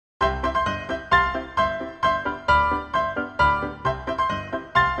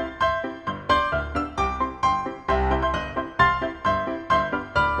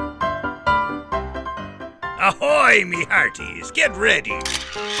Aye, me hearties, get ready.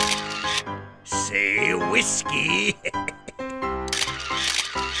 Say whiskey.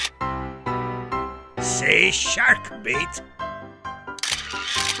 Say shark bait.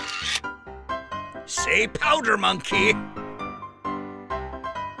 Say powder monkey.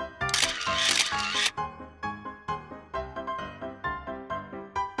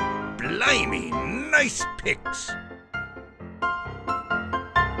 Blimey, nice picks.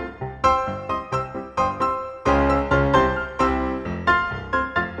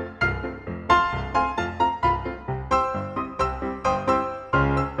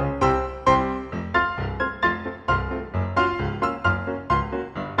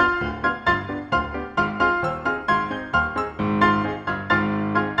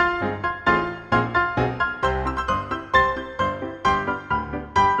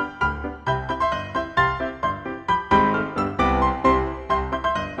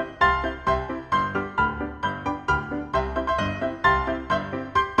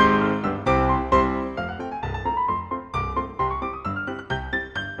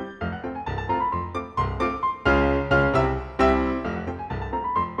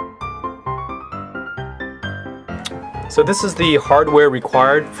 So this is the hardware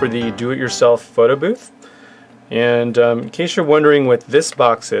required for the do-it-yourself photo booth. And in case you're wondering what this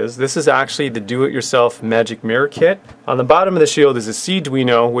box is, this is actually the do-it-yourself magic mirror kit. On the bottom of the shield is a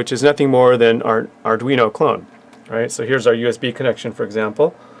Arduino, which is nothing more than our Arduino clone. Right? So here's our USB connection, for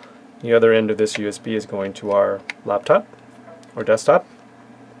example. The other end of this USB is going to our laptop or desktop.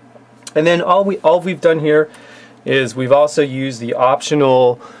 And then all we've done here is we've also used the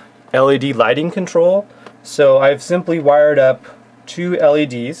optional LED lighting control. So I've simply wired up two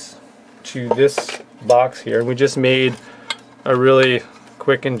LEDs to this box here. We just made a really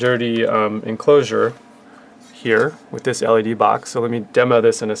quick and dirty enclosure here with this LED box. So let me demo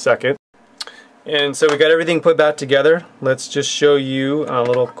this in a second. And so we got everything put back together. Let's just show you a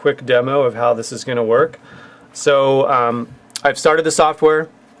little quick demo of how this is going to work. So I've started the software.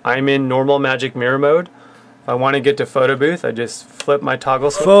 I'm in normal magic mirror mode. If I want to get to Photobooth, I just flip my toggle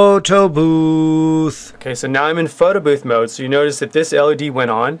switch. Photobooth. Okay, so now I'm in Photobooth mode. So you notice that this LED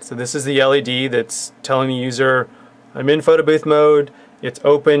went on. So this is the LED that's telling the user, I'm in Photobooth mode. It's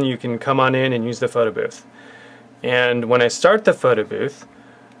open. You can come on in and use the Photobooth. And when I start the Photobooth,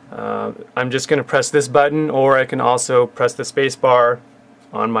 I'm just going to press this button, or I can also press the space bar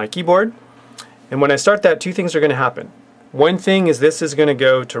on my keyboard. And when I start that, two things are going to happen. One thing is this is going to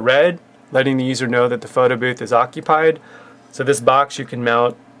go to red, letting the user know that the photo booth is occupied. So this box you can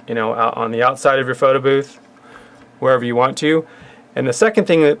mount, out on the outside of your photo booth, wherever you want to. And the second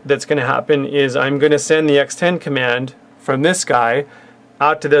thing that's going to happen is I'm going to send the X10 command from this guy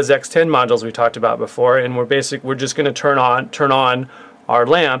out to those X10 modules we talked about before, and we're just going to turn on our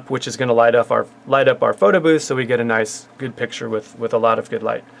lamp, which is going to light up our photo booth, so we get a nice, good picture with a lot of good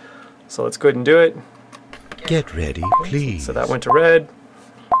light. So let's go ahead and do it. Get ready, please. So that went to red.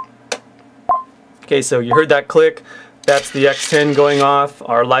 Okay, so you heard that click. That's the X10 going off.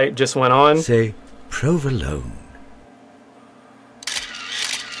 Our light just went on. Say provolone.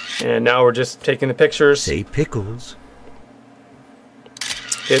 And now we're just taking the pictures. Say pickles.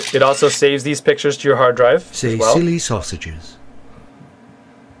 It also saves these pictures to your hard drive. Say as well. silly sausages.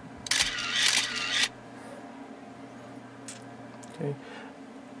 Okay.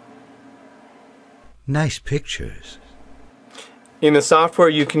 Nice pictures. In the software,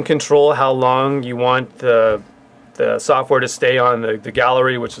 you can control how long you want the software to stay on the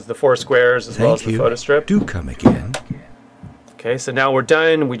gallery, which is the 4 squares, as well as the photo strip. Do come again. Okay, so now we're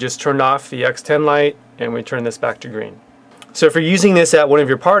done. We just turned off the X10 light, and we turn this back to green. So if you're using this at one of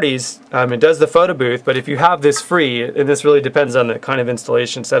your parties, it does the photo booth, but if you have this free, and this really depends on the kind of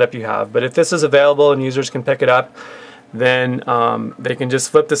installation setup you have, but if this is available and users can pick it up, then they can just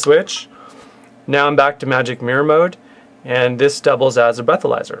flip the switch. Now I'm back to magic mirror mode, and this doubles as a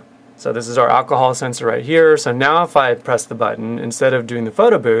breathalyzer. So this is our alcohol sensor right here. So now if I press the button, instead of doing the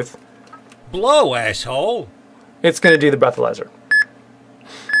photo booth, Blow, asshole. it's going to do the breathalyzer.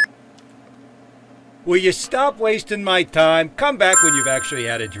 Will you stop wasting my time? Come back when you've actually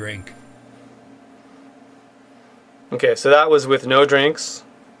had a drink. Okay, so that was with no drinks.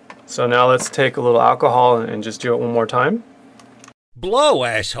 So now let's take a little alcohol and just do it one more time. Blow,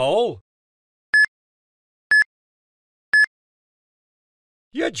 asshole.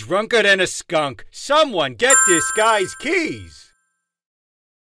 You're drunker than a skunk. Someone get this guy's keys.